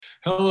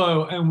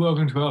Hello and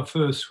welcome to our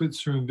first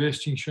Switzer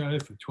Investing Show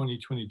for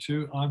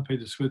 2022. I'm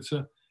Peter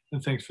Switzer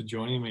and thanks for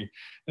joining me.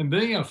 And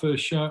being our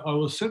first show, I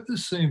will set the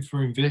scene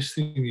for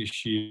investing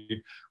this year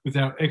with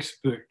our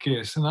expert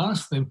guests and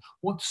ask them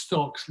what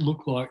stocks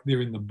look like they're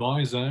in the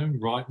buy zone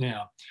right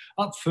now.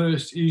 Up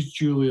first is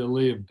Julia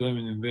Lee of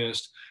Berman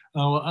Invest. I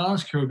will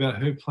ask her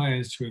about her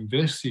plans to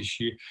invest this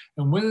year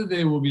and whether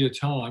there will be a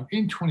time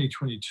in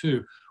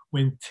 2022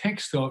 when tech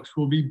stocks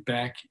will be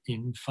back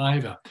in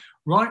favour.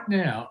 Right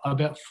now,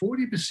 about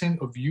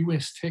 40% of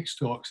US tech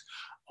stocks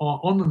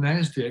on the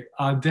NASDAQ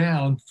are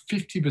down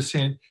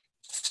 50%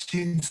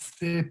 since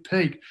their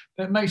peak.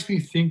 That makes me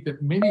think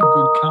that many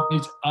good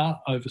companies are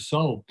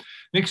oversold.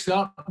 Next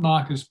up,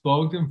 Marcus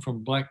Bogdan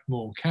from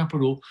Blackmore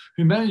Capital,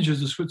 who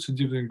manages the Switzer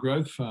Dividend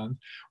Growth Fund,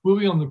 will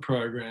be on the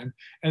program.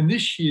 And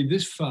this year,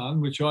 this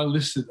fund, which I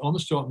listed on the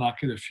stock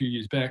market a few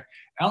years back,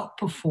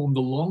 outperformed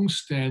the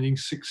long-standing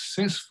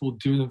successful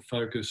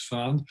dividend-focused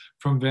fund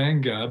from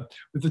Vanguard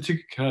with the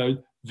ticker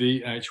code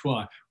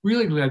VHY.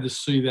 Really glad to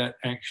see that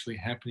actually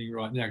happening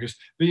right now because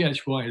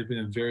VHY has been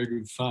a very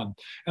good fund.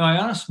 And I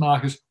asked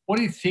Marcus what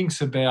he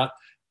thinks about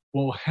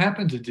what will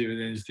happen to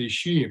dividends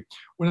this year.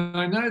 When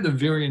I know the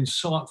very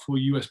insightful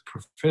US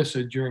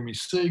professor Jeremy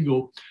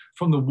Siegel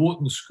from the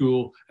Wharton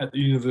School at the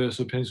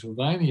University of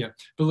Pennsylvania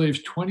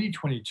believes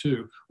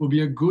 2022 will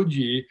be a good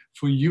year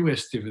for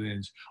US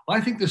dividends.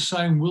 I think the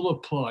same will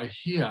apply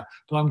here,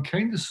 but I'm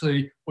keen to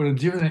see what a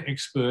dividend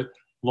expert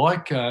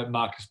like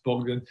Marcus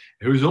Bogdan,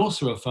 who is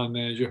also a fund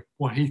manager,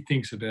 what he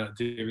thinks about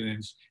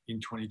dividends in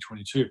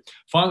 2022.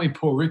 Finally,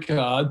 Paul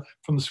Rickard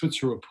from the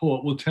Switzer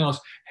Report will tell us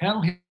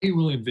how he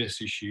will invest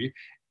this year,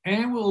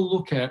 and we'll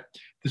look at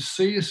the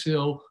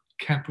CSL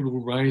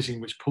capital raising,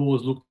 which Paul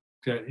has looked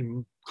at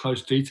in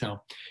close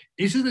detail.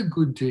 Is it a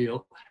good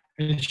deal?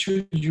 And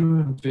should you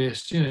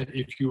invest in it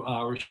if you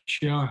are a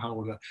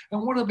shareholder?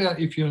 And what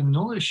about if you're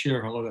not a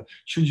shareholder?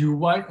 Should you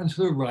wait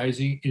until the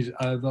raising is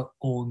over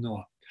or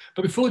not?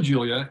 But before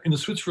Julia, in the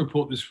Switzer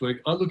Report this week,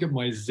 I look at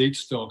my ZEET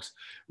stocks,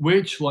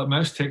 which, like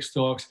most tech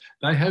stocks,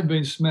 they have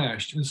been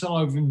smashed. And so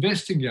I've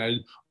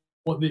investigated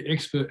what the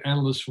expert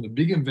analysts from the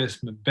big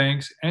investment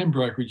banks and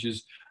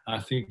brokerages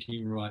are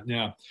thinking right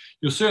now.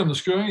 You'll see on the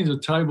screen is a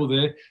table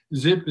there.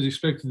 Zip is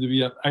expected to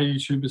be up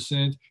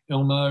 82%,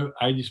 Elmo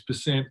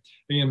 80%,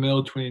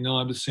 EML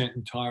 29%,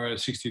 and Tyro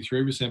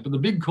 63%. But the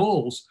big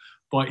calls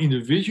by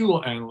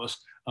individual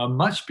analysts are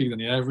much bigger than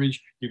the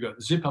average. You've got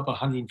Zip up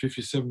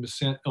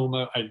 157%,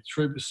 Elmo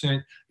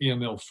 83%,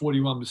 EML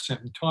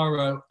 41%, and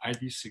Tyro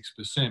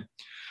 86%.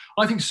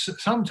 I think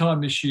sometime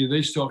this year,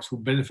 these stocks will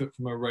benefit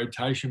from a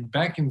rotation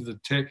back into the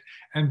tech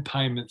and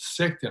payments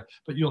sector,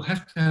 but you'll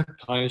have to have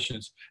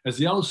patience. As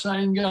the old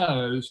saying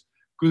goes,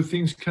 good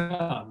things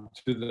come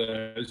to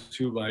those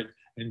who wait,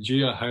 and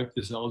gee, I hope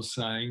this old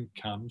saying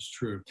comes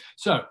true.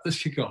 So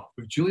let's kick off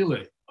with Julia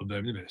Lee of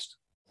Berman Invest.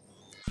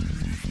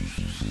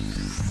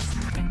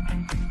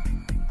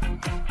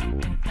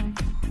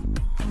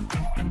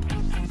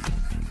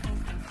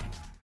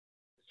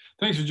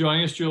 Thanks for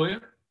joining us, Julia.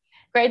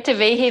 Great to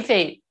be here,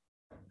 Pete.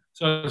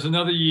 So it's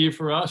another year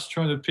for us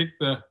trying to pick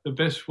the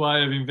best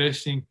way of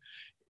investing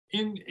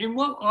in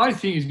what I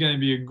think is going to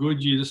be a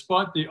good year.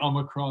 Despite the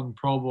Omicron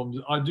problems,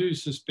 I do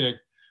suspect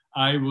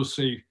we'll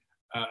see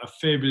a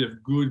fair bit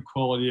of good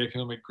quality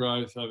economic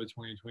growth over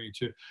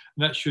 2022. And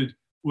that should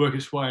work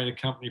its way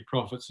into company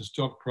profits and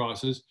stock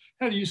prices.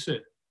 How do you see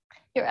it?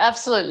 You're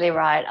absolutely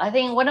right. I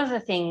think one of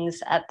the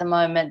things at the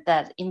moment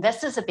that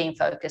investors have been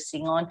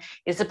focusing on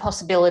is the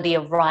possibility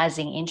of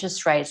rising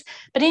interest rates.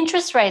 But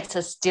interest rates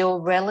are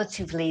still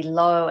relatively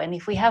low. And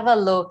if we have a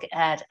look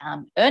at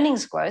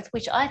earnings growth,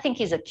 which I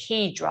think is a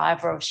key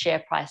driver of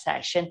share price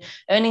action,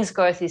 earnings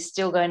growth is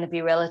still going to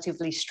be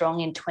relatively strong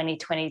in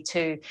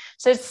 2022.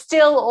 So it's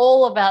still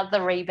all about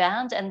the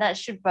rebound, and that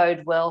should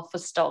bode well for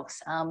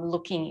stocks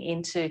looking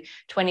into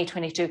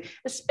 2022,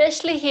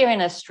 especially here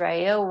in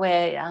Australia,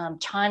 where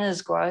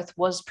China's growth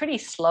was pretty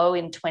slow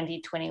in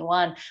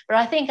 2021. But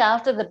I think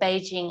after the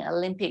Beijing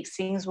Olympics,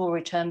 things will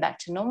return back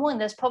to normal, and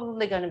there's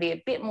probably going to be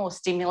a bit more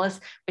stimulus,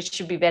 which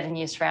should be better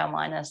news for our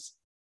miners.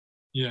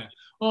 Yeah.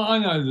 Well, I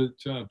know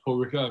that Paul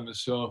Rickard and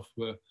myself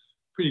were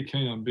pretty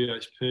keen on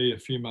BHP a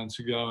few months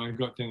ago and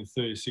got down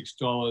to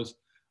 $36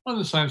 on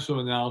the same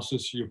sort of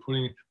analysis you're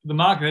putting. The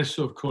market has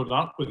sort of caught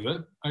up with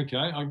it. Okay,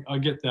 I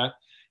get that.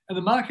 And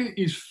the market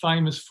is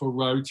famous for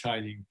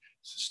rotating.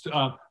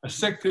 A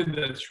sector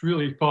that's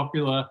really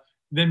popular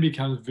then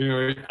becomes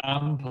very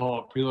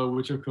unpopular,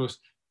 which of course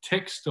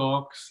tech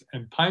stocks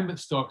and payment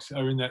stocks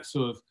are in that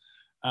sort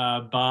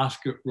of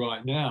basket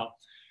right now.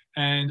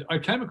 And I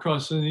came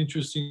across an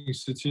interesting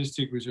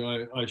statistic, which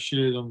I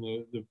shared on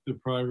the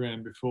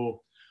program before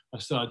I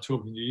started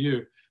talking to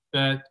you,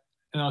 and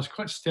I was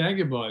quite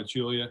staggered by it,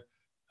 Julia.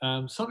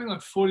 Something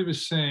like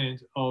 40%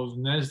 of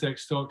NASDAQ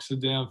stocks are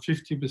down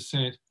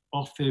 50%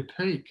 off their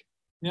peak.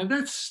 Now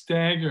that's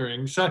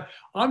staggering. So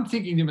I'm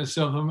thinking to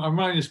myself, I'm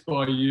running this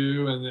by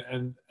you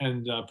and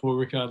Paul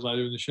Rickard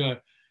later in the show.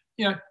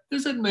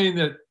 Does it mean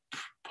that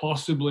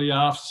possibly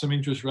after some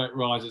interest rate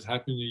rises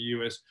happen in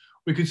the US,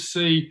 we could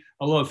see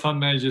a lot of fund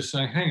managers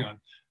saying, hang on,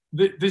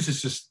 this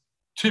is just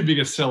too big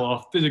a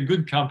sell-off. These are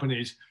good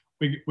companies.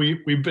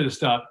 We better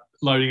start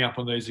loading up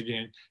on these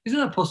again. Is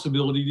that a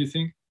possibility, do you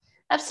think?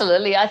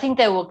 Absolutely. I think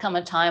there will come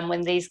a time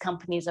when these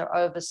companies are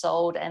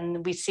oversold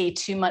and we see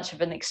too much of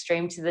an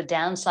extreme to the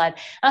downside.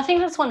 And I think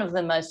that's one of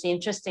the most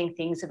interesting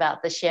things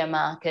about the share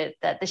market,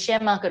 that the share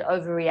market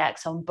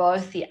overreacts on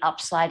both the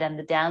upside and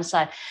the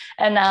downside.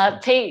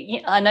 And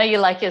Pete, I know you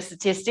like your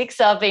statistics,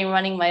 so I've been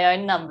running my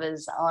own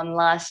numbers on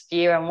last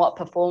year and what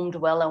performed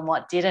well and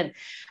what didn't.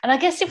 And I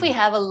guess if we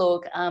have a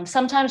look,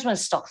 sometimes when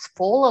stocks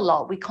fall a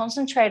lot, we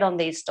concentrate on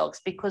these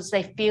stocks because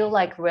they feel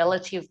like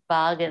relative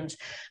bargains.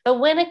 But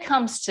when it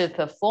comes to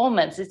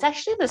performance, it's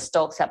actually the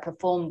stocks that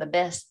perform the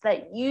best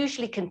that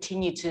usually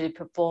continue to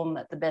perform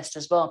the best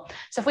as well.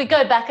 So if we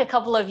go back a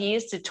couple of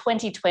years to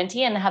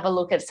 2020 and have a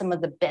look at some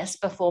of the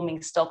best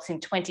performing stocks in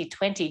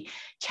 2020,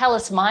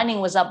 Chalice Mining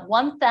was up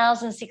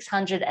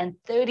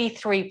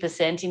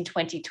 1,633% in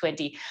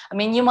 2020. I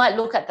mean, you might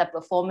look at that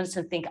performance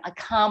and think, I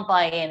can't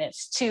buy in,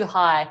 it's too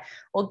high.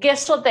 Well,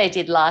 guess what they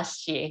did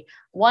last year?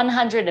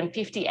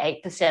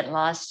 158%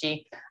 last year.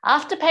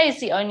 Afterpay is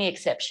the only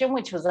exception,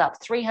 which was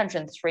up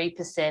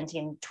 303%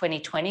 in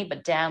 2020,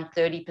 but down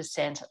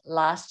 30%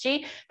 last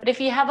year. But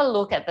if you have a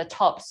look at the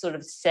top sort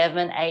of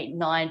 7, 8,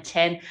 9,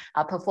 10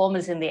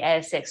 performers in the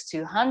ASX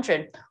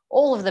 200,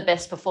 all of the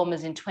best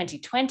performers in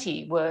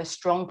 2020 were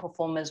strong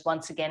performers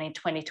once again in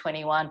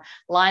 2021.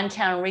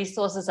 Liontown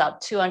Resources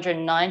up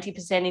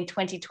 290% in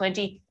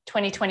 2020.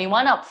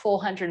 2021 up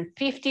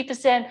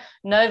 450%.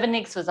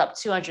 Novanix was up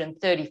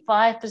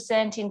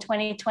 235% in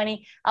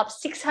 2020, up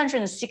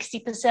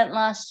 660%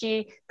 last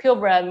year.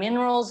 Pilbara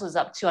Minerals was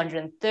up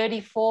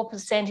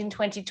 234% in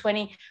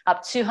 2020,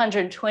 up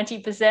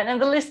 220%,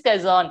 and the list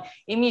goes on.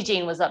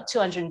 Imugene was up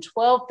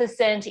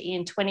 212%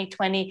 in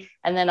 2020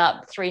 and then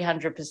up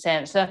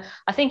 300%. So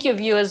I think your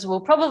viewers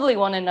will probably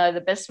want to know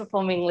the best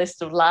performing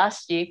list of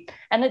last year.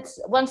 And it's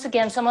once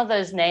again some of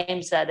those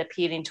names that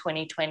appeared in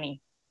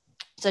 2020.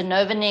 So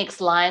Novanix,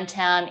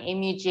 Liontown,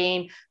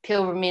 Imugene,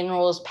 Pilbara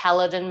Minerals,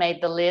 Paladin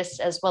made the list,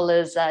 as well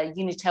as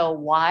Unitel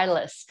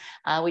Wireless,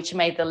 which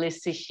made the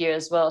list this year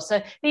as well.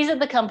 So these are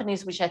the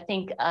companies which I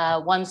think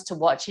are ones to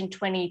watch in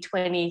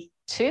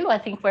 2022, I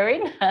think we're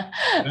in,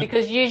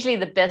 because usually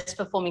the best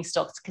performing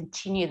stocks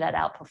continue that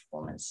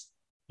outperformance.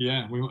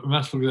 Yeah, we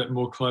must look at that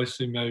more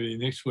closely maybe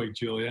next week,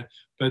 Julia.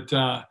 But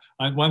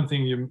one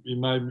thing you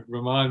made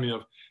remind me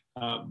of,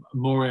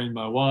 Maureen,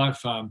 my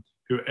wife,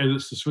 who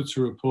edits the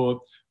Switzer Report,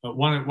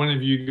 one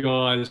of you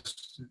guys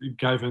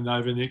gave her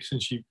Novanix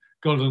and she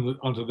got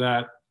onto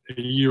that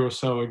a year or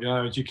so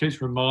ago, and she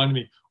keeps reminding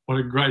me what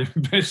a great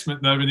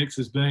investment Novanix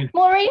has been.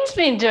 Maureen's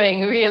been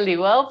doing really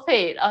well,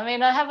 Pete. I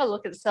mean, I have a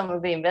look at some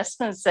of the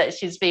investments that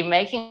she's been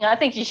making. I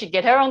think you should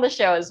get her on the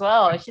show as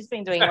well. She's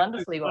been doing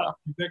wonderfully well.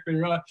 Exactly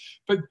right.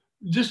 But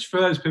just for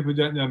those people who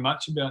don't know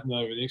much about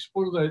Novanix,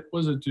 what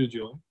does it do,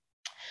 Julie?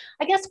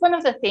 I guess one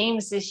of the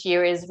themes this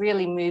year is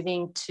really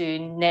moving to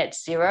net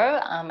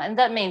zero, and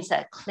that means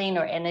that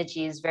cleaner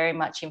energy is very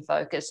much in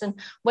focus. And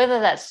whether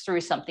that's through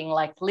something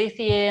like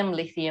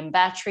lithium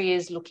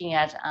batteries, looking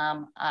at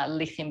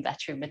lithium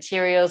battery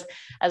materials,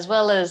 as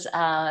well as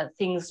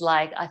things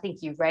like, I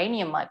think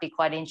uranium might be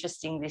quite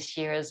interesting this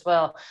year as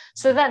well.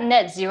 So that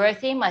net zero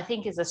theme, I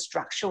think, is a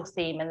structural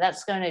theme, and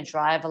that's going to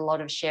drive a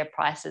lot of share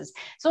prices.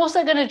 It's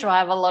also going to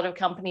drive a lot of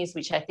companies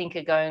which I think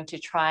are going to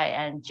try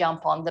and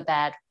jump on the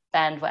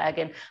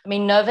bandwagon. I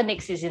mean,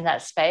 Novanix is in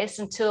that space,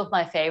 and two of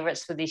my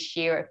favorites for this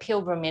year are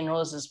Pilbara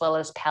Minerals as well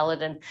as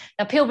Paladin.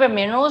 Now, Pilbara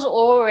Minerals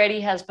already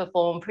has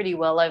performed pretty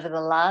well over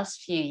the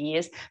last few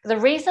years. But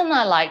the reason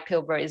I like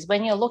Pilbara is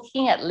when you're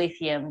looking at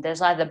lithium,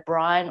 there's either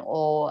brine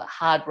or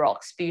hard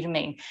rock,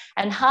 sputamine.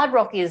 And hard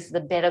rock is the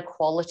better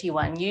quality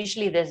one.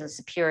 Usually there's a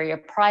superior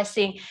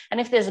pricing, and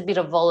if there's a bit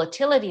of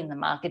volatility in the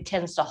market, it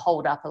tends to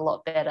hold up a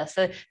lot better.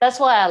 So that's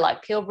why I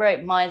like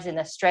Pilbara. Mine's in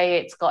Australia,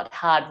 it's got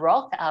hard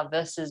rock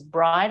versus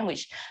brine,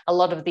 which a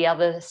lot of the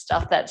other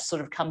stuff that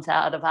sort of comes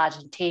out of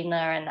Argentina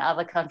and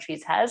other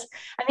countries has.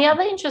 And the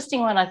other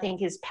interesting one, I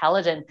think, is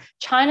Paladin.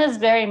 China's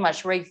very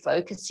much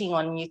refocusing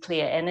on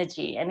nuclear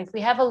energy. And if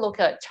we have a look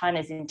at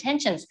China's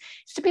intentions,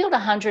 it's to build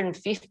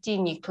 150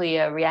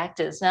 nuclear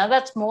reactors. Now,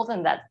 that's more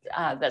than that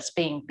that's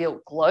being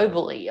built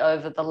globally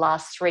over the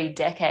last 3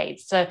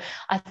 decades. So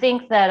I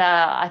think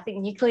that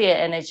nuclear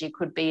energy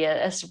could be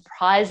a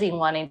surprising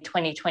one in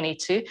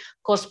 2022.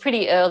 Of course,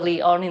 pretty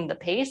early on in the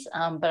piece,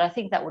 but I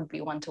think that would be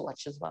one to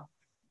watch as well.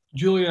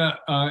 Julia,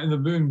 in the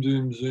Boom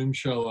Doom Zoom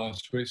show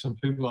last week, some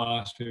people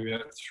asked me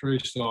about 3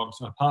 stocks.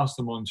 I passed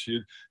them on to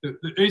you.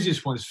 The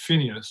easiest one is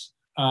Fineos.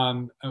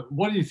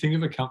 What do you think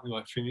of a company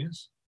like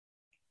Fineos?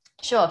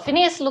 Sure.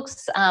 Fineos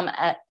looks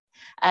at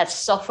at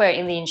software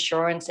in the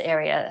insurance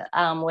area,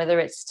 whether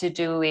it's to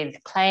do with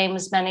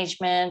claims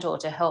management or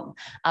to help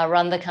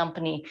run the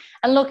company.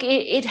 And look,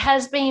 it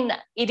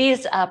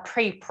is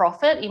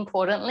pre-profit.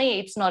 Importantly,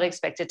 it's not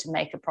expected to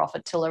make a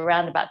profit till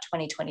around about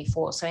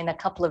 2024, so in a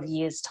couple of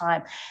years'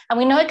 time. And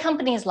we know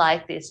companies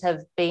like this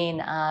have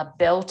been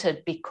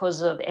belted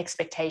because of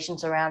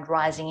expectations around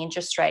rising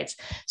interest rates.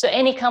 So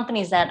any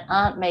companies that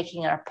aren't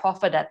making a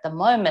profit at the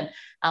moment,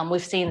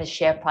 we've seen the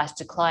share price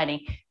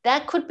declining.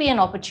 That could be an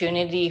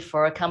opportunity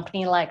for a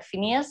company like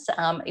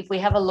FINEOS. If we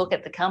have a look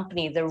at the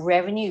company, the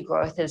revenue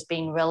growth has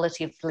been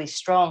relatively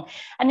strong.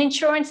 And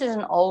insurance is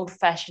an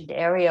old-fashioned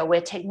area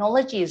where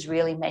technology is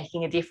really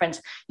making a difference.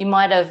 You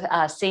might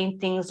have seen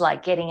things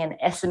like getting an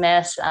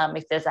SMS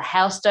if there's a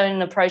house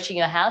stone approaching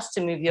your house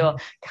to move your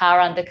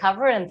car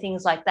undercover and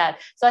things like that.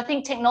 So I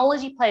think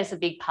technology plays a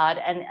big part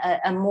and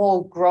a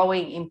more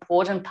growing,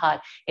 important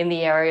part in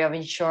the area of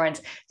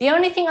insurance. The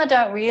only thing I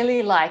don't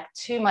really like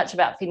too much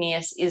about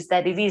FINEOS is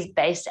that it is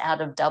based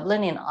out of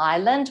Dublin in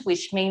Ireland,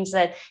 which means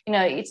that, you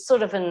know, it's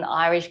sort of an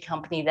Irish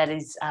company that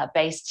is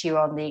based here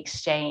on the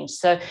exchange.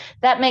 So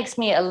that makes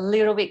me a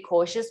little bit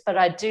cautious, but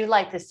I do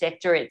like the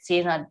sector it's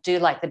in. I do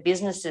like the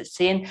business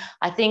it's in.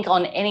 I think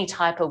on any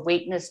type of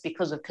weakness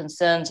because of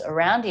concerns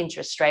around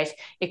interest rates,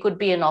 it could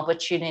be an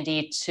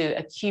opportunity to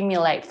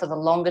accumulate for the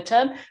longer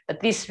term. But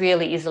this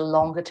really is a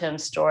longer term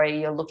story.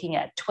 You're looking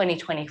at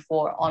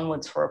 2024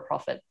 onwards for a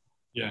profit.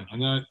 Yeah, I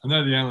know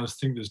the analysts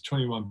think there's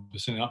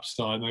 21%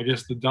 upside, and I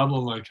guess the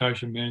Dublin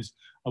location means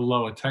a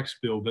lower tax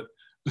bill, but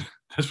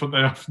that's what they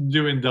often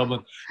do in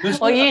Dublin.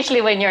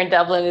 Usually when you're in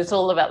Dublin, it's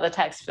all about the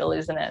tax bill,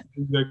 isn't it?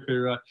 Exactly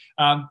right.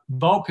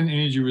 Vulcan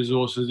Energy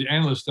Resources, the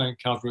analysts don't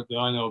cover it that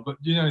I know,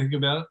 but do you know anything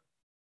about it?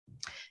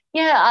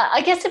 Yeah,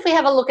 I guess if we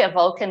have a look at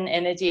Vulcan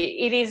Energy,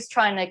 it is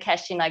trying to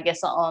cash in, I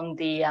guess, on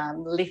the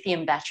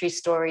lithium battery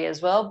story as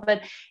well,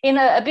 but in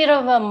a bit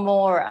of a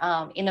more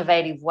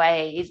innovative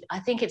way. I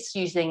think it's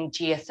using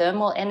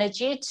geothermal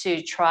energy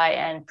to try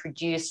and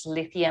produce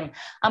lithium.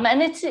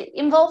 And it's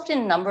involved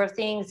in a number of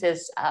things.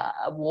 There's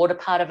a water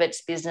part of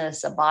its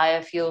business, a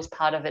biofuels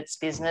part of its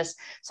business.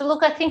 So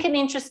look, I think an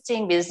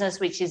interesting business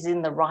which is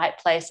in the right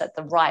place at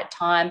the right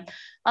time.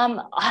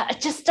 I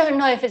just don't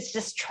know if it's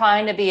just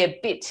trying to be a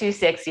bit too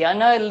sexy. I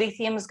know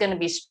lithium is going to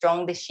be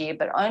strong this year,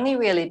 but only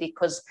really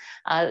because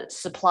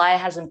supply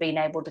hasn't been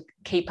able to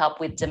keep up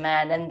with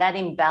demand, and that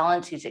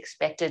imbalance is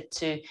expected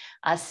to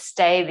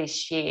stay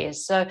this year.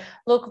 So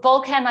look,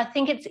 Vulcan, I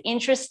think it's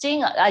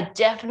interesting. I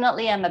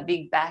definitely am a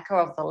big backer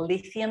of the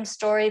lithium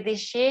story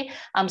this year.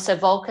 So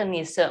Vulcan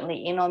is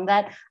certainly in on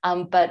that,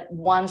 but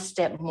one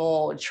step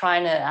more,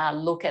 trying to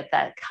look at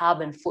that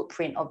carbon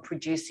footprint of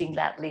producing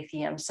that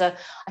lithium. So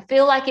I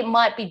feel like it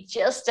might be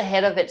just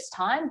ahead of its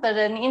time, but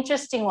an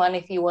interesting one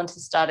if you want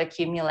to start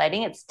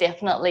accumulating. It's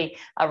definitely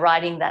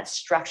riding that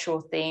structural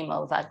theme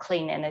of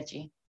clean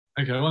energy.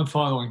 Okay, one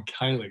final one,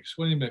 Calix.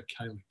 What do you mean about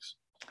Calix?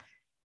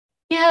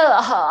 Yeah,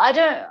 I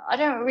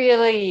don't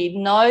really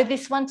know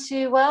this one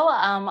too well.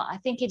 I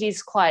think it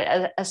is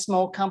quite a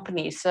small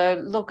company.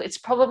 So look, it's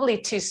probably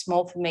too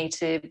small for me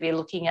to be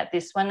looking at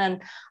this one.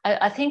 And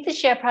I think the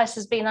share price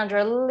has been under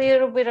a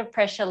little bit of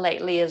pressure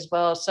lately as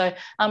well. So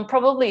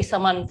probably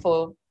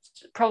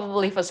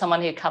for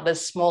someone who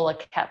covers smaller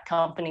cap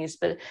companies,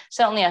 but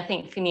certainly I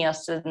think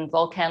FINEOS and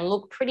Vulcan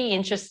look pretty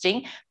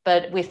interesting.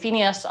 But with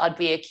FINEOS, I'd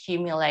be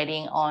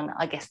accumulating on,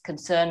 I guess,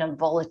 concern and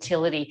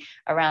volatility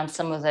around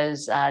some of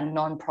those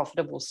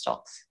non-profitable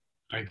stocks.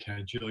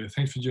 Okay, Julia,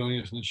 thanks for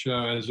joining us on the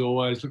show. As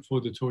always, look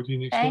forward to talking to you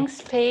next week.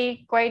 Thanks,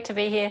 P. Great to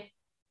be here.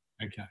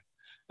 Okay.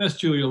 That's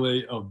Julia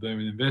Lee of Boom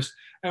and Invest.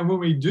 And when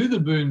we do the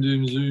Boom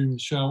Doom Zoom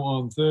show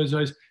on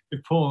Thursdays,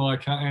 if Paul and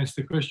I can't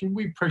answer the question,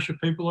 we pressure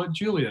people like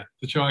Julia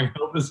to try and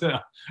help us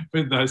out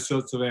with those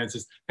sorts of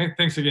answers.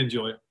 Thanks again,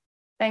 Julia.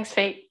 Thanks,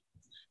 Pete.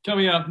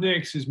 Coming up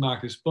next is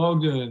Marcus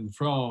Bogdan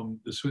from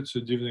the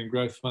Switzer Dividend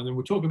Growth Fund, and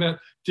we'll talk about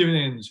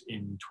dividends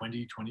in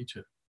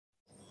 2022.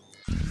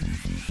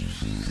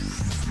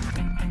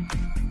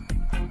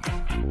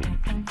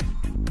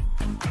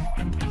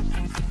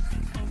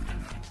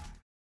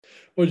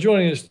 Well,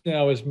 joining us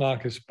now is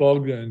Marcus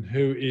Bogdan,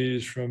 who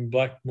is from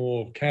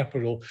Blackmore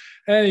Capital,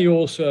 and he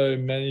also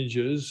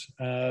manages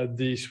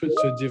the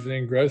Switzer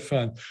Dividend Growth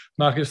Fund.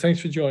 Marcus,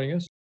 thanks for joining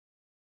us.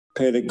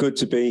 Peter, good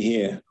to be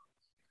here.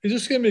 Is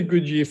this going to be a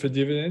good year for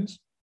dividends?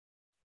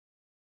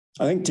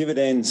 I think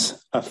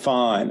dividends are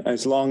fine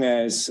as long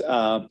as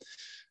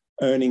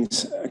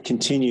earnings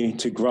continue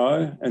to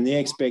grow, and the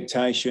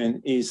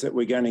expectation is that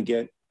we're going to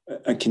get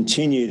a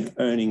continued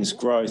earnings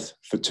growth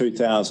for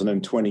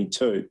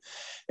 2022.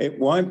 It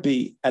won't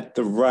be at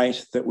the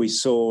rate that we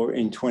saw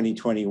in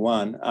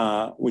 2021,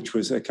 which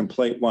was a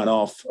complete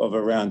one-off of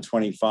around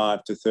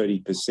 25 to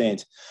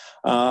 30%.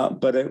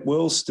 But it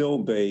will still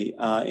be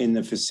in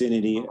the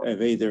vicinity of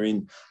either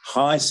in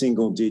high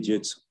single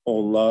digits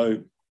or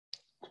low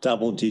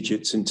double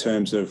digits in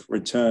terms of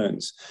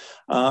returns.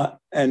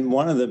 And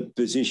one of the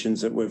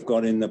positions that we've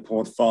got in the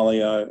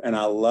portfolio, and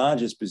our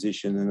largest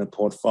position in the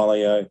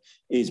portfolio,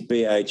 is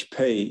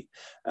BHP.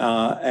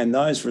 And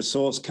those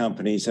resource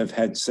companies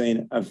have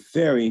seen a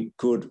very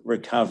good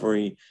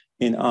recovery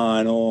in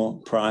iron ore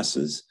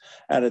prices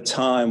at a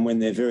time when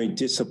they're very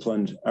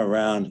disciplined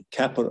around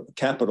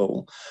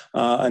capital.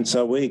 And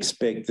so we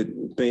expect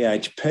that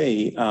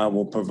BHP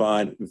will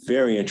provide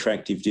very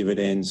attractive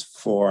dividends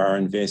for our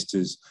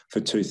investors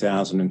for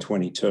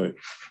 2022.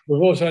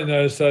 We've also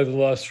noticed over the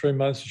last 3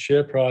 months, the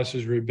share price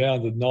has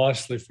rebounded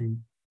nicely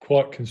from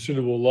quite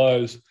considerable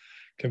lows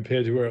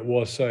compared to where it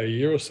was, say, a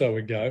year or so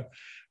ago.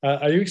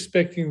 Are you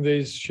expecting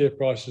these share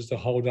prices to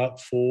hold up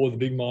for the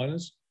big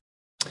miners?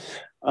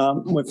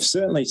 We've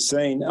certainly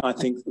seen, I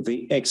think,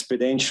 the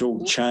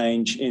exponential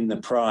change in the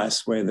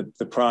price, where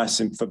the price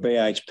for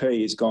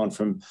BHP has gone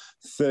from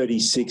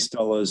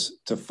 $36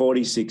 to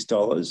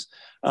 $46.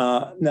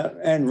 Now,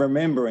 and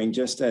remembering,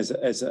 just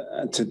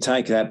to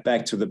take that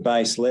back to the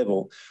base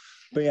level,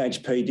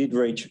 BHP did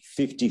reach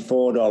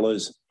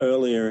 $54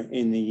 earlier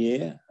in the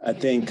year. It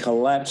then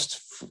collapsed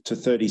to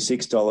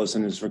 $36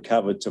 and has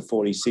recovered to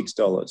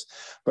 $46.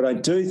 But I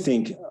do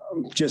think,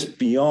 just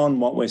beyond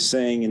what we're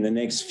seeing in the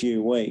next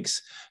few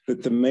weeks,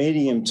 that the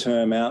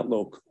medium-term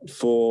outlook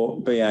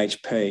for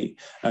BHP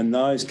and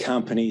those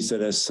companies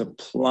that are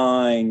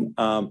supplying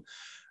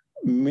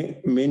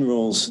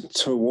minerals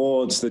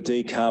towards the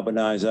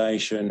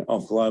decarbonisation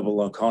of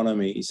global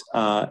economies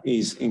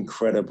is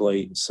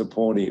incredibly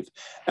supportive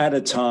at a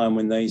time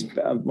when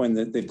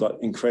they've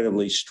got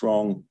incredibly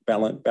strong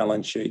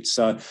balance sheets.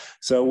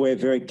 So we're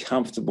very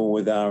comfortable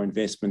with our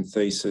investment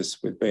thesis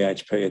with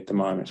BHP at the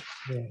moment.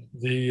 Yeah.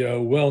 The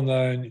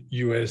well-known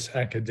US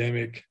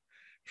academic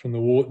from the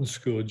Wharton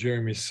School,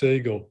 Jeremy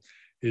Siegel,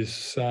 is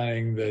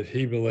saying that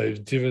he believes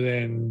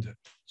dividend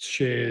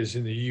shares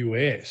in the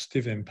US,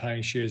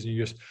 dividend-paying shares in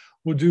the US,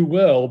 will do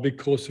well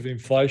because of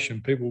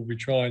inflation. People will be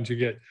trying to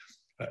get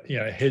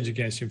a hedge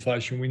against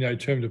inflation. We know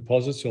term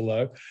deposits are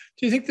low.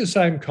 Do you think the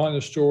same kind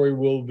of story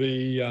will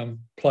be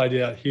played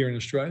out here in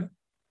Australia?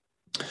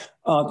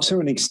 To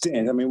an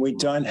extent. I mean, we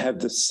don't have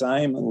the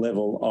same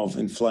level of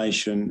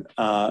inflation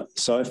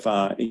so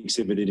far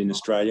exhibited in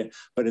Australia,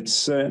 but it's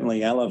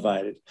certainly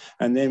elevated.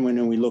 And then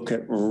when we look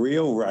at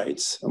real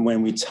rates, and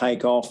when we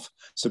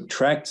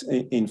subtract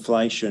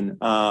inflation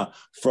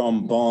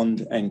from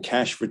bond and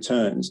cash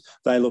returns,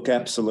 they look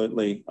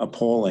absolutely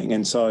appalling.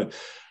 And so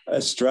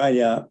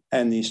Australia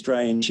and the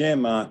Australian share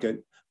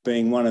market,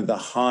 being one of the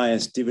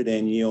highest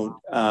dividend yield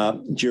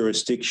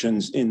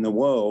jurisdictions in the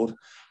world,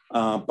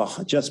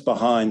 just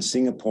behind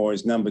Singapore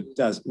is number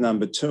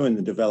 2 in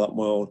the developed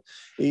world,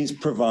 is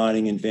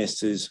providing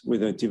investors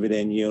with a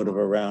dividend yield of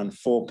around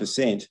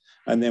 4%.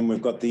 And then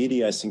we've got the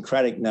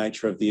idiosyncratic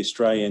nature of the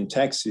Australian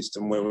tax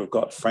system, where we've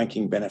got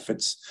franking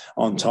benefits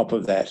on top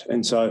of that.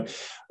 And so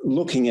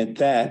looking at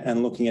that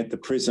and looking at the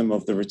prism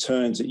of the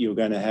returns that you're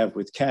going to have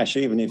with cash,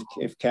 even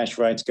if cash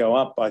rates go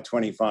up by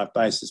 25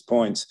 basis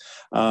points,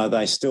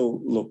 they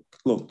still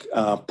look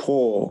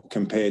poor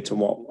compared to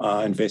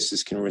what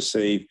investors can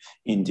receive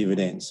in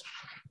dividends.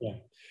 Yeah.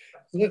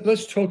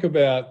 Let's talk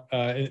about,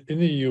 in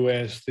the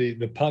US,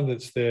 the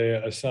pundits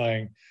there are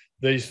saying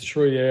these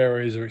 3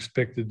 areas are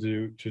expected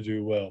to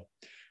do well: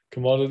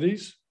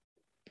 commodities,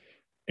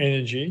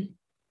 energy,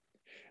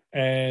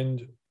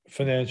 and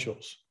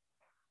financials.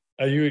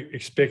 Are you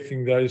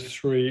expecting those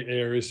 3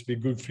 areas to be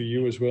good for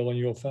you as well in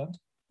your fund?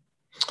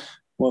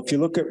 Well, if you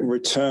look at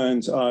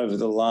returns over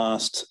the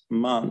last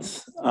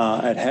month,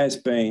 it has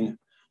been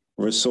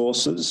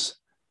resources,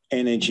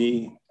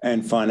 energy,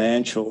 and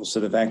financials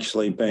that have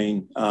actually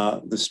been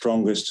the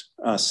strongest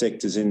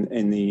sectors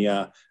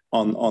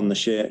on the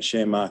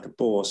share market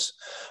bourse.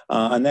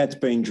 And that's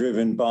been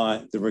driven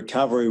by the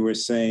recovery we're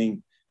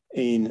seeing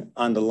in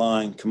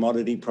underlying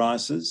commodity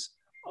prices,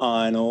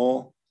 iron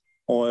ore,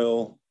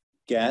 oil,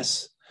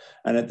 gas.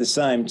 And at the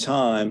same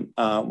time,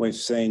 we've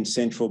seen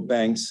central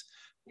banks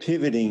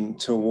pivoting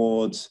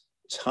towards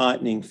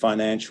tightening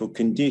financial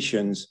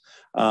conditions.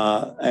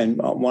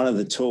 And one of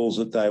the tools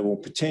that they will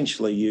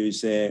potentially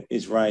use there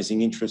is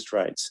raising interest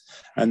rates.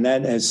 And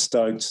that has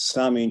stoked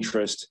some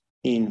interest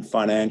in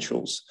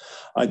financials.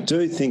 I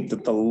do think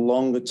that the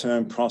longer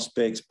term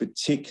prospects,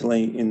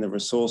 particularly in the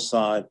resource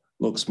side,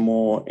 looks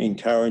more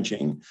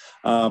encouraging.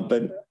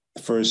 But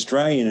for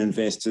Australian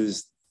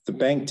investors, the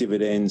bank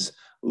dividends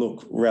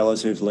look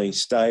relatively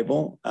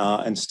stable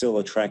and still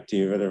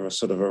attractive at a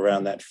sort of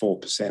around that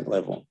 4%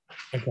 level.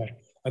 Okay.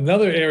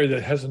 Another area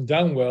that hasn't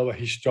done well, that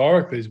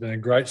historically has been a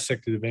great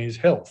sector to be, is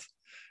health.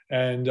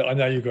 And I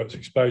know you've got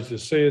exposed to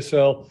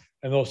CSL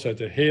and also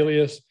to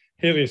Healius.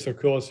 Healius, of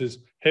course, is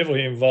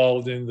heavily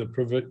involved in the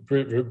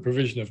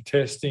provision of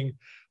testing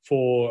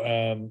for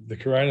the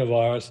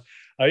coronavirus.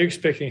 Are you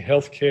expecting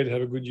healthcare to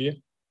have a good year?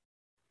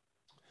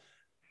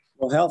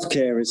 Well,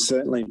 healthcare has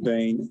certainly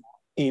been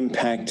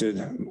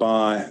impacted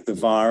by the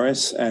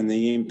virus and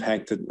the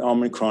impact that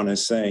Omicron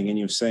is seeing. And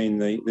you've seen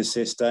the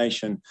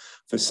cessation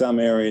for some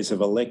areas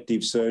of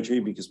elective surgery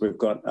because we've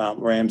got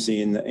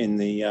Ramsay in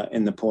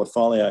the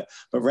portfolio,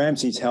 but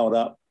Ramsay's held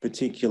up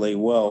particularly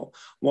well.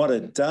 What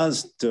it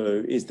does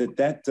do is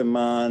that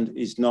demand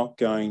is not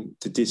going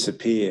to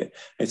disappear.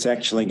 It's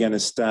actually going to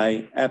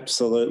stay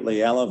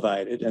absolutely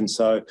elevated. And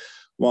so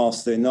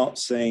whilst they're not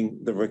seeing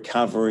the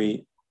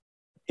recovery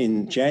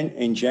in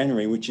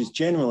January, which is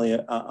generally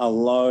a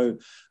low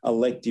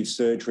elective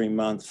surgery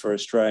month for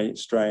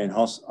Australian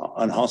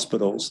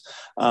hospitals,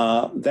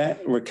 that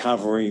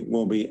recovery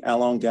will be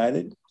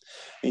elongated.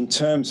 In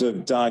terms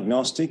of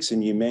diagnostics,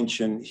 and you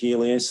mentioned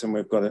Healius, and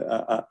we've got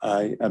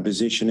a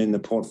position in the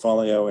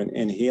portfolio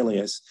in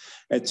Healius,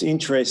 it's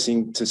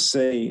interesting to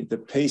see the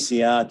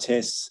PCR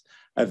tests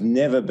have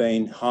never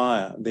been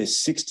higher. They're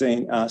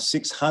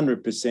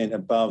 600%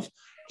 above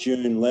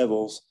June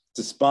levels,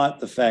 despite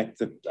the fact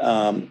that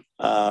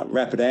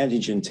rapid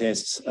antigen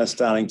tests are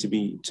starting to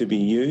be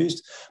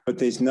used, but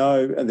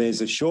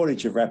there's a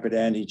shortage of rapid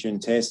antigen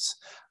tests,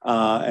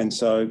 and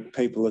so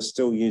people are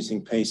still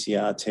using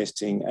PCR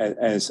testing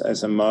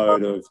as a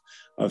mode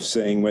of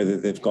seeing whether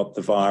they've got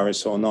the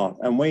virus or not.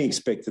 And we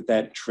expect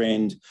that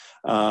trend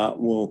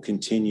will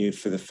continue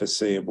for the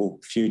foreseeable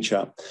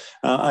future.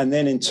 And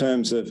then in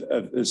terms of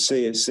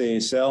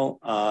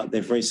CSL,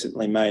 they've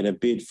recently made a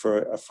bid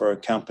for a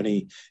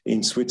company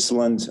in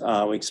Switzerland.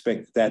 We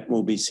expect that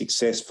will be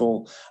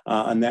successful,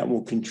 and that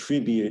will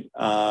contribute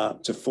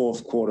to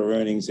fourth quarter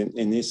earnings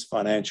in this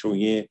financial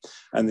year.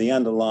 And the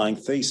underlying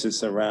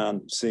thesis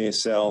around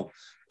CSL,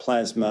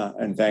 plasma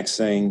and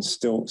vaccines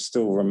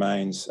still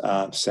remains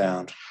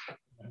sound.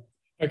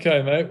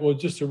 Okay, mate. Well,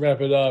 just to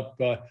wrap it up,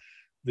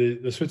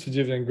 the Switzer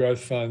Dividend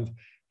Growth Fund,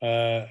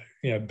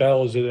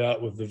 battles it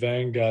out with the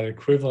Vanguard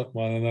equivalent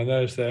one, and I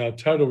noticed that our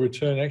total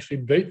return actually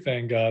beat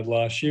Vanguard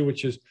last year,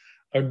 which is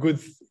a good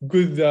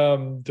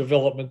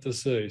development to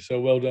see. So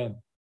well done.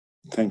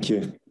 Thank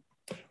you.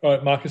 All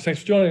right, Marcus.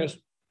 Thanks for joining us.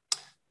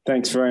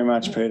 Thanks very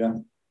much,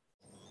 Peter.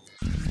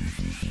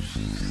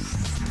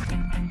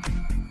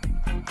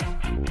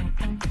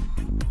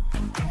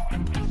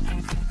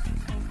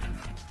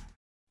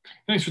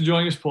 Thanks for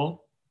joining us,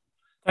 Paul.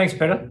 Thanks,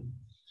 Peter.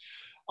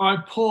 All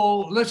right,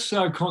 Paul, let's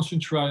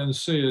concentrate on the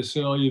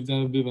CSL. You've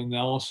done a bit of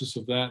analysis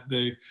of that.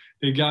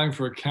 They're going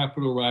for a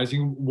capital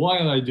raising. Why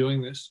are they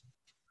doing this?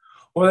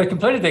 Well, they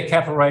completed their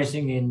capital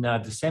raising in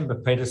December,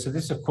 Peter. So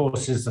this, of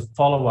course, is the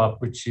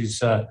follow-up, which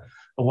is a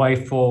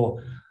way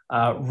for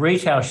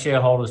retail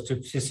shareholders to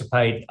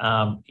participate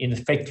in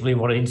effectively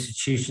what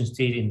institutions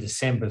did in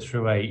December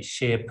through a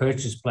share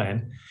purchase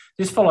plan.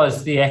 This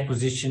follows the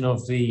acquisition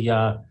of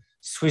the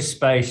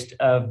Swiss-based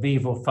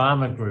Viva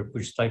Pharma Group,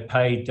 which they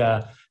paid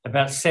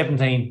about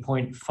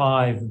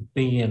 17.5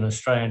 billion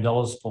Australian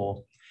dollars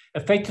for,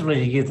 effectively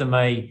to give them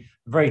a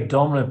very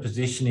dominant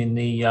position in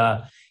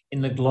the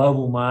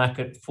global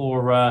market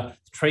for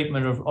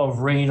treatment of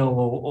renal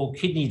or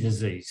kidney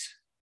disease.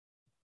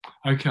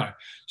 Okay,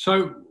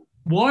 so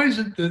why is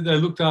it that they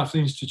looked after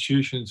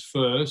institutions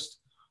first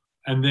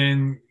and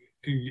then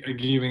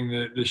giving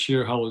the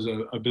shareholders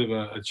a bit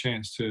of a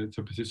chance to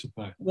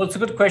participate? Well, it's a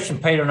good question,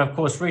 Peter. And of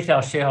course,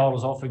 retail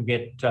shareholders often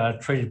get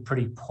treated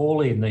pretty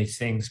poorly in these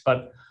things.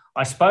 But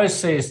I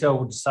suppose CSL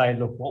would say,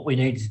 look, what we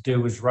need to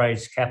do is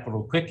raise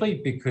capital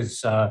quickly because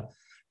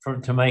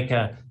to make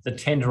the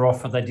tender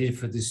offer they did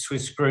for this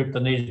Swiss group, they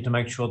needed to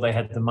make sure they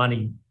had the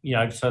money,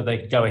 so they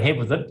could go ahead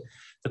with it.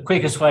 The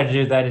quickest way to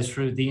do that is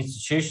through the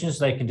institutions.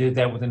 They can do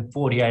that within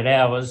 48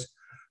 hours.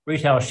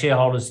 Retail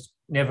shareholders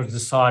never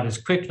decide as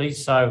quickly.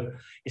 So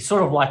it's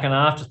sort of like an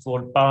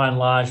afterthought, by and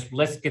large.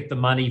 Let's get the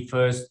money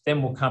first,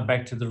 then we'll come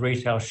back to the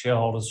retail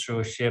shareholders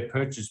through a share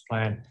purchase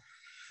plan.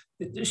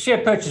 The share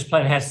purchase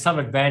plan has some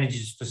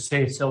advantages for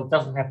CSL. It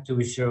doesn't have to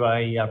issue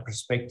a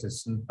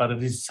prospectus, but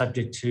it is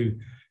subject to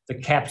the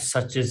caps,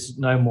 such as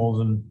no more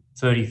than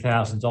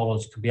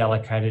 $30,000 could be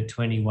allocated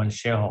to any one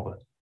shareholder.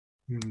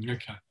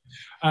 Okay.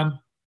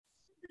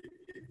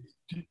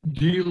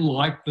 Do you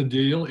like the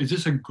deal? Is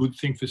this a good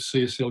thing for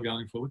CSL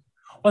going forward?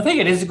 Well, I think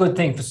it is a good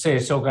thing for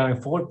CSL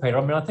going forward, Peter.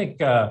 I mean, I think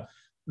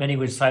many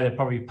would say they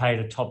probably paid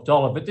a top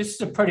dollar, but this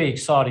is a pretty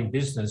exciting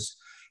business.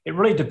 It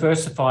really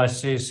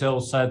diversifies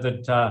CSL so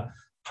that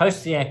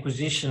post the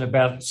acquisition,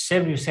 about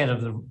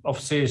 70% of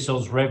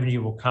CSL's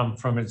revenue will come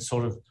from its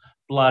sort of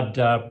blood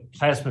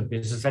plasma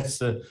business. That's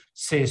the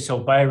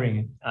CSL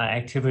Behring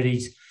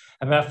activities.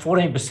 About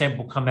 14%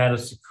 will come out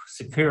of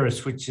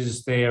Seqirus, which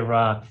is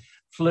their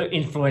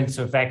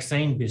influenza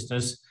vaccine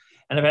business,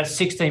 and about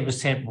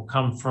 16% will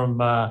come from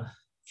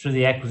through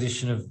the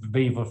acquisition of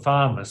Viva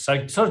Pharma. So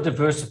it sort of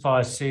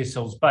diversifies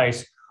CSL's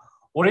base.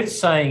 What it's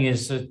saying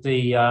is that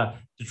the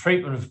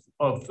treatment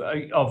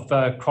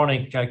of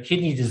chronic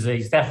kidney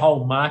disease, that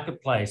whole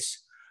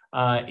marketplace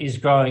is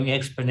growing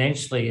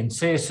exponentially, and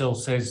CSL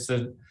says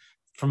that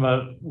from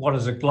what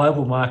is a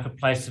global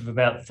marketplace of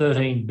about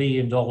 $13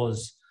 billion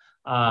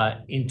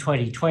in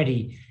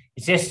 2020,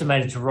 it's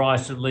estimated to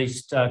rise to at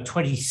least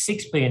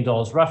 $26 billion,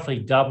 roughly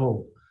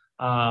double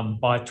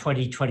by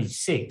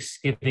 2026,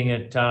 giving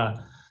it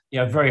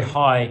very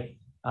high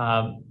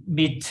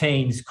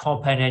mid-teens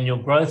compound annual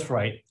growth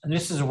rate. And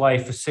this is a way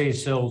for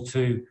CSL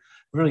to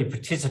really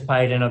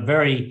participate in a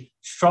very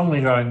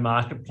strongly growing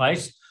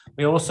marketplace.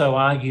 We also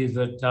argue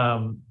that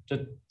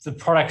the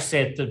product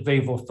set that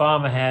Vifor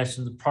Pharma has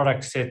and the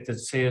product set that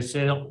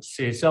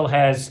CSL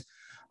has,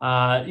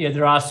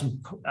 there are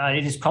some,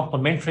 it is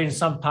complementary in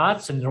some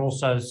parts, and there are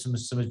also some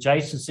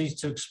adjacencies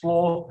to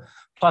explore.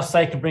 Plus,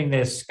 they can bring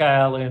their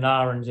scale in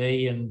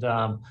R&D and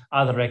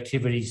other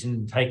activities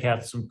and take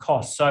out some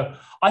costs. So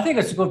I think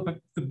it's a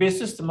good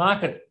business. The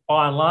market,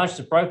 by and large,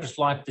 the brokers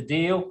like the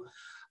deal.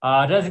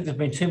 I don't think there's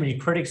been too many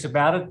critics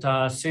about it.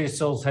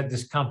 CSL's had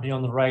this company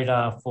on the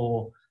radar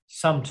for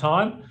some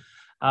time.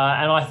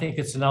 And I think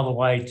it's another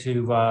way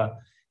to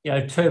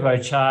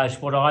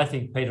turbocharge what I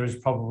think, Peter, is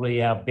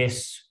probably our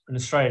best and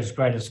Australia's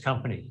greatest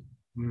company.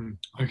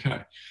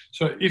 Okay.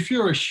 So if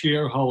you're a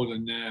shareholder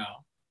now,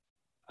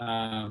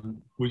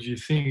 would you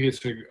think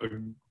it's a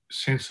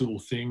sensible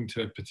thing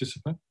to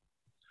participate?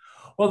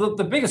 Well,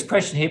 the biggest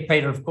question here,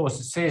 Peter, of course,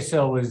 is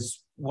CSL is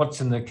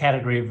what's in the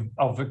category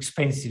of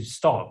expensive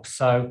stocks.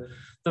 So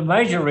the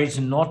major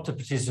reason not to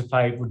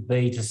participate would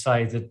be to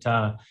say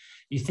that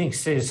you think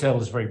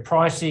CSL is very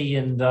pricey,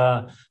 and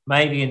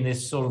maybe in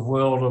this sort of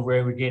world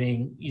where we're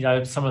getting,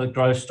 some of the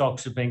growth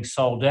stocks are being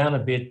sold down a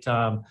bit,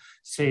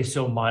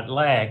 CSL might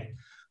lag.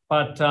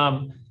 But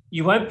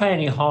you won't pay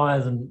any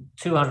higher than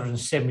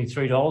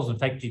 $273. In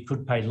fact, you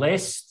could pay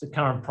less. The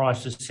current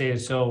price of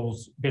CSL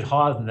is a bit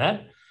higher than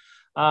that.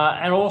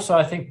 And also,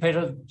 I think,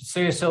 Peter,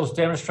 CSL's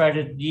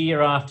demonstrated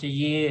year after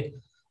year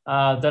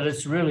that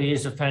it really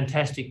is a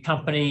fantastic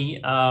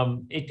company.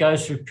 It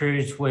goes through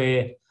periods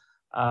where,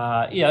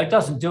 it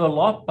doesn't do a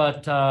lot,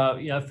 but,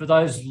 for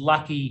those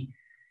lucky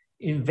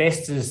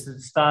investors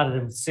that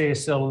started with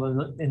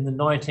CSL in the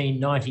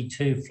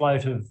 1992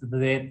 float of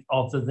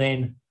the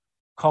then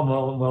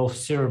Commonwealth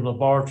Serum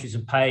Laboratories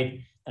and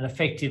paid an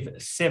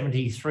effective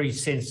 73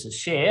 cents a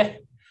share,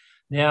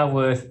 now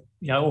worth,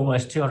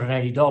 almost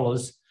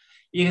 $280.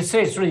 You can see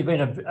it's really been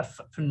a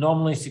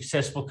phenomenally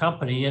successful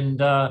company.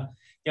 And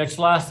its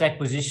last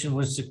acquisition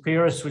was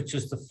Seqirus, which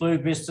is the flu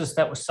business.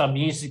 That was some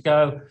years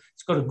ago.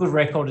 It's got a good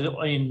record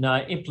in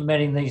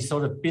implementing these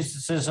sort of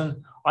businesses,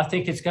 and I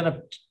think it's going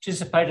to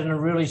participate in a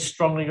really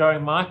strongly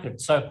growing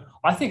market. So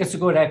I think it's a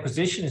good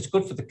acquisition. It's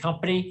good for the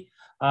company.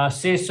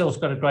 CSL's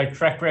got a great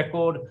track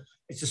record.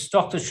 It's a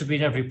stock that should be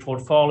in every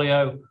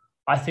portfolio.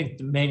 I think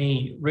that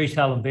many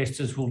retail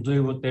investors will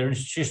do what their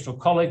institutional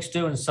colleagues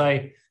do and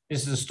say,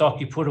 this is a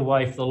stock you put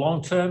away for the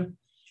long term.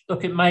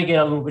 Look, it may get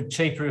a little bit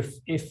cheaper if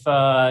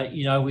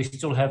we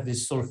still have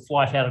this sort of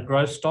flight out of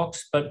growth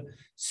stocks, but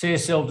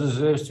CSL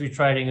deserves to be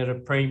trading at a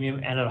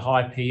premium and at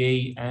high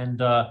PE, and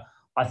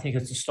I think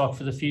it's a stock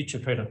for the future,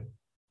 Peter.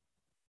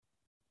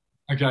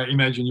 Okay,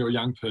 imagine you're a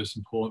young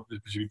person, Paul,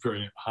 which would be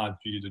very hard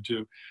for you to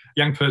do. A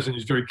young person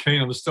is very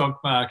keen on the stock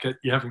market.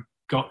 You haven't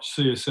got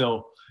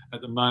CSL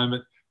at the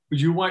moment. Would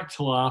you wait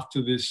till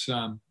after this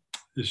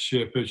this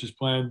share purchase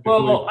plan?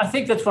 Well, I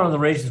think that's one of the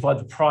reasons why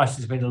the price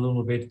has been a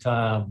little bit,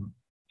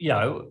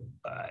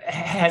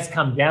 has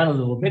come down a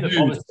little bit.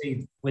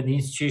 Obviously, when the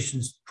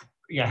institutions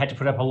had to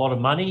put up a lot of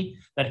money,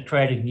 that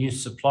created new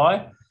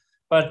supply.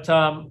 But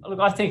look,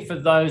 I think for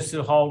those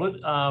who hold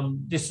it,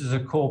 this is a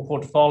core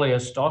portfolio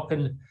stock,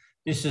 and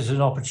this is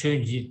an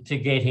opportunity to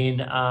get in,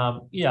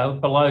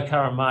 below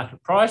current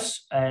market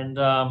price. And,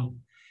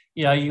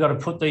 you've got to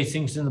put these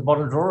things in the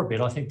bottom drawer a bit.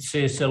 I think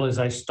CSL is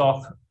a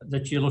stock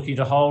that you're looking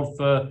to hold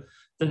for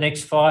the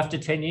next 5 to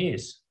 10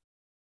 years.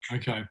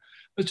 Okay.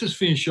 Let's just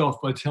finish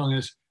off by telling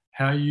us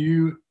how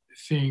you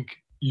think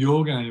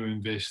you're going to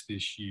invest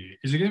this year.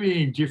 Is it going to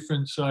be any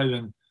different, say,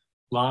 than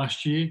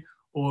last year?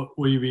 Or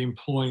will you be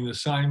employing the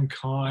same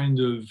kind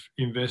of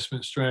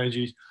investment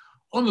strategies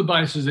on the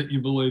basis that you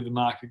believe the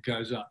market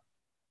goes up?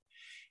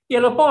 Yeah,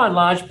 look, by and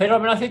large, Peter,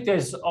 I think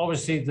there's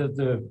obviously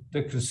the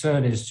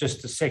concern is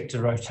just the sector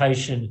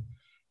rotation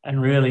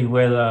and really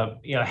whether,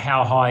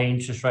 how high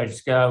interest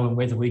rates go and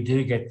whether we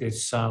do get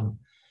this,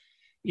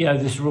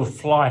 this real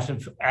flight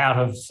out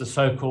of the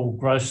so-called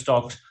growth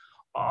stocks.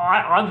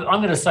 I'm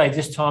going to say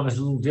this time is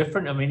a little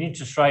different. I mean,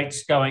 interest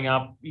rates going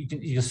up, you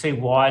can see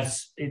why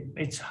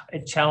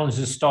it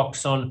challenges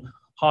stocks on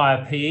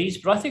higher PEs,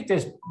 but I think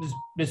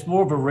there's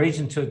more of a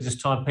reason to it this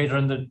time, Peter,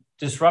 and the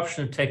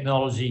disruption of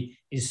technology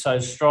is so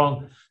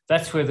strong.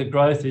 That's where the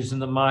growth is,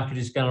 and the market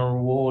is going to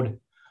reward,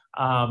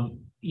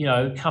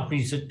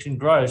 companies that can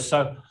grow.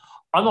 So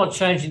I'm not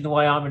changing the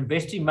way I'm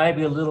investing,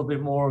 maybe a little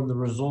bit more on the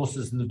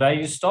resources and the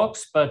value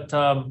stocks, but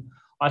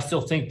I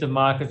still think the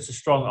markets are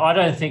strong. I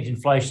don't think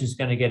inflation is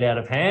going to get out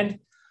of hand,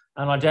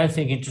 and I don't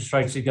think interest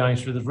rates are going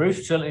through the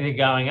roof. Certainly they're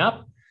going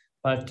up,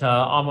 but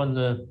I'm on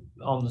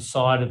the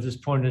side of this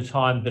point in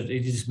time that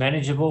it is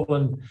manageable,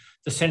 and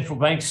the central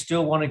banks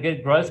still want to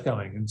get growth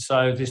going. And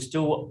so they're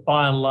still,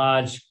 by and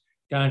large,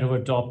 going to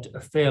adopt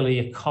a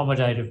fairly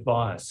accommodative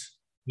bias.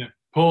 Yeah.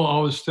 Paul, I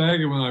was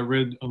staggered when I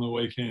read on the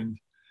weekend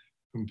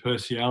from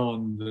Percy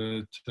Allen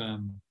that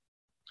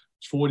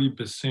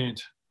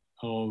 40%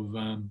 of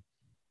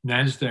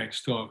NASDAQ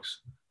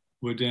stocks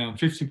were down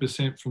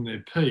 50% from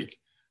their peak.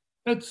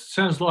 That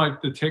sounds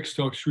like the tech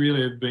stocks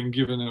really have been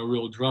given a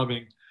real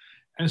drubbing.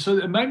 And so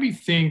it made me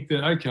think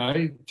that,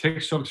 okay,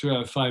 tech stocks are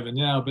out of favour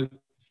now, but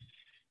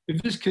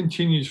if this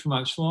continues for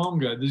much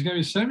longer, there's going to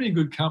be so many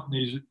good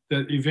companies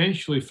that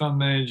eventually fund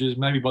managers,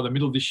 maybe by the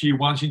middle of this year,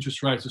 once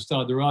interest rates have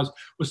started to rise,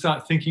 will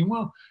start thinking,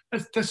 well,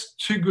 that's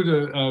too good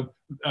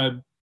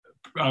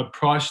a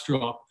price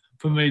drop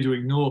for me to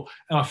ignore.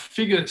 And I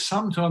figure that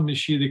sometime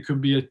this year there could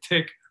be a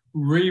tech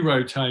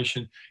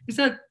re-rotation. Is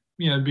that,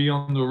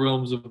 beyond the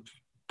realms of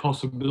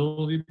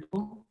possibility,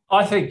 Paul?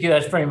 I think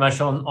that's very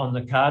much on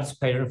the cards,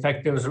 Peter. In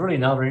fact, there was really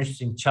another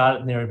interesting chart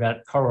in there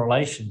about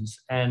correlations,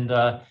 and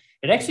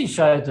it actually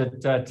showed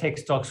that tech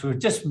stocks were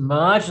just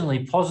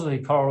marginally positively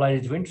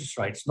correlated to interest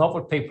rates, not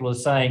what people are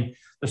saying.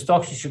 The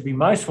stocks you should be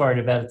most worried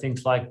about are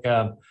things like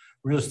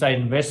real estate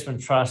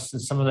investment trusts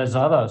and some of those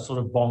other sort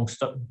of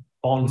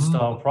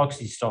bond-style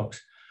proxy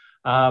stocks.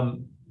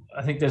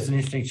 I think there's an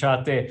interesting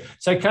chart there.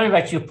 So coming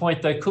back to your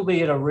point, though, could we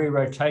get a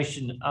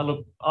re-rotation?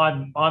 Look,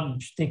 I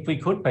think we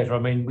could, Peter. I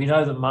mean, we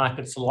know the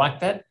markets are like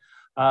that.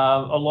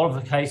 A lot of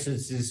the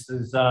cases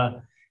is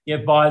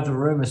buy the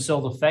rumour,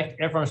 sell the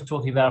fact. Everyone's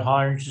talking about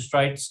higher interest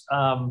rates.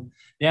 Now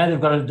they've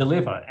got to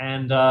deliver.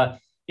 And, the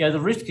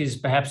risk is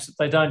perhaps that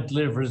they don't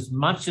deliver as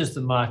much as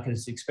the market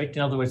is expecting.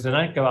 In other words, they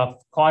don't go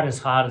up quite as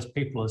hard as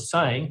people are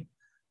saying.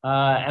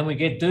 And we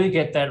do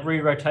get that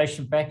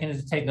re-rotation back into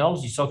the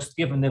technology stocks,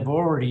 given they've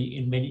already,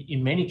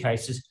 in many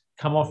cases,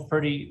 come off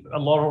a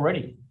lot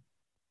already.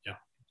 Yeah.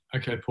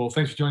 Okay, Paul.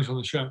 Thanks for joining us on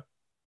the show.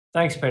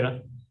 Thanks,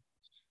 Peter.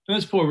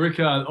 That's Paul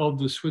Rickard of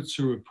the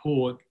Switzer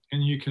Report,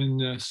 and you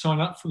can sign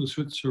up for the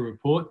Switzer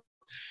Report.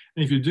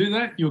 And if you do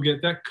that, you'll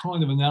get that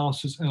kind of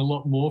analysis and a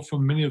lot more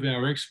from many of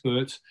our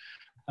experts.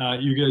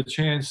 You get a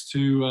chance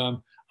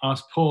to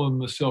ask Paul and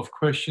myself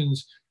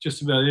questions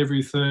just about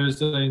every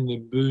Thursday in the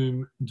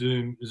Boom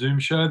Doom Zoom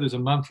show. There's a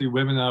monthly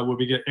webinar where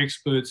we get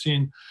experts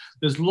in.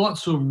 There's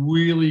lots of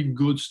really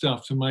good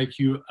stuff to make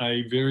you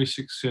a very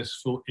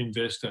successful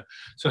investor.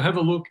 So have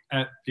a look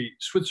at the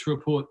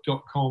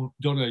switzerreport.com.au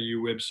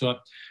website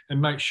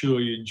and make sure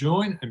you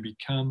join and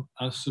become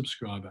a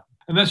subscriber.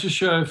 And that's the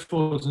show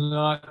for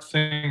tonight.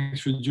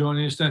 Thanks for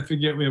joining us. Don't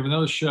forget, we have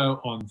another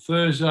show on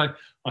Thursday.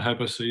 I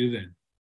hope I see you then.